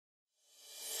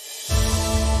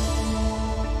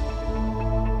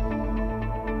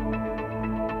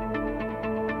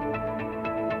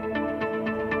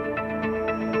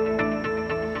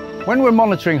When we're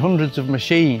monitoring hundreds of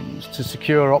machines to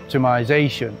secure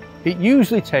optimization, it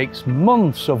usually takes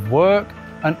months of work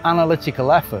and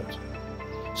analytical effort.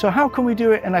 So how can we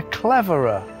do it in a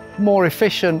cleverer, more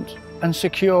efficient and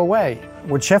secure way?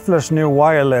 With Schaeffler's new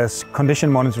wireless condition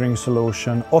monitoring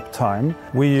solution, OPTIME,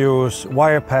 we use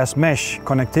wire-pass mesh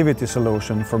connectivity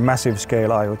solution for massive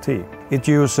scale IoT. It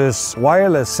uses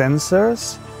wireless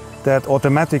sensors that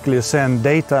automatically send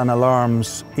data and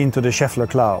alarms into the Schaeffler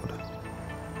cloud.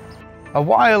 A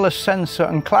wireless sensor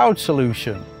and cloud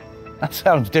solution? That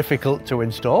sounds difficult to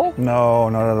install. No,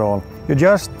 not at all. You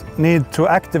just need to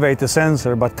activate the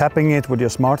sensor by tapping it with your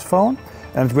smartphone,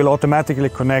 and it will automatically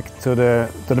connect to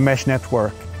the mesh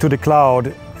network, to the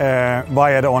cloud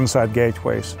via the on-site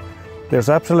gateways. There's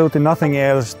absolutely nothing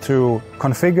else to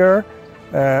configure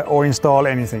or install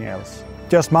anything else.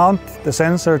 Just mount the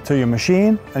sensor to your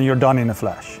machine and you're done in a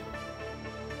flash.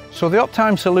 So the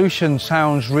OPTIME solution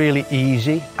sounds really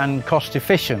easy and cost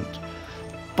efficient.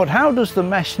 But how does the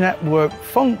mesh network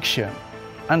function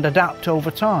and adapt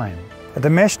over time? The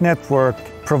mesh network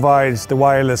provides the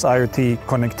wireless IoT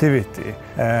connectivity,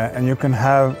 and you can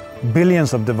have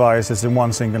billions of devices in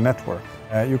one single network.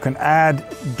 You can add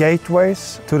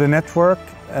gateways to the network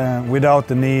without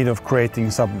the need of creating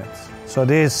subnets. So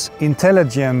these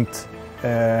intelligent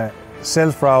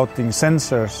self-routing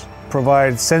sensors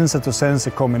provide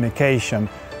sensor-to-sensor communication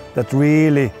that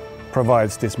really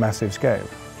provides this massive scale.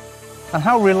 And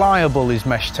how reliable is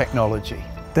mesh technology?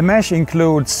 The mesh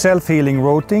includes self-healing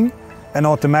routing and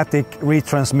automatic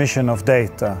retransmission of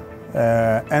data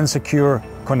and secure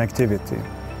connectivity.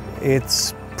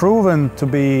 It's proven to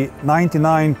be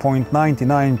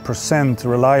 99.99%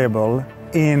 reliable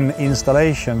in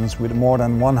installations with more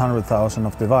than 100,000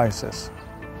 of devices.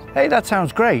 Hey, that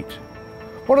sounds great.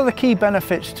 What are the key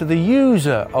benefits to the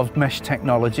user of mesh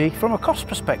technology from a cost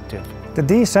perspective? The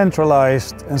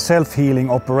decentralized and self-healing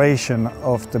operation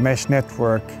of the mesh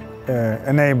network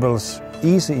enables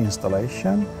easy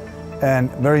installation and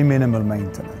very minimal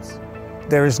maintenance.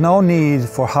 There is no need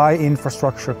for high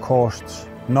infrastructure costs,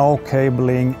 no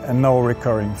cabling and no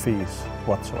recurring fees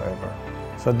whatsoever.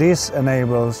 So this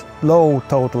enables low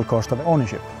total cost of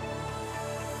ownership.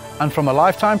 And from a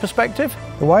lifetime perspective?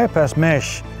 The wire-pass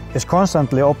mesh is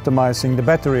constantly optimizing the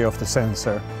battery of the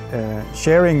sensor,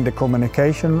 sharing the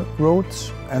communication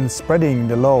routes and spreading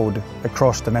the load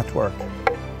across the network.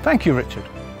 Thank you, Richard.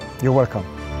 You're welcome.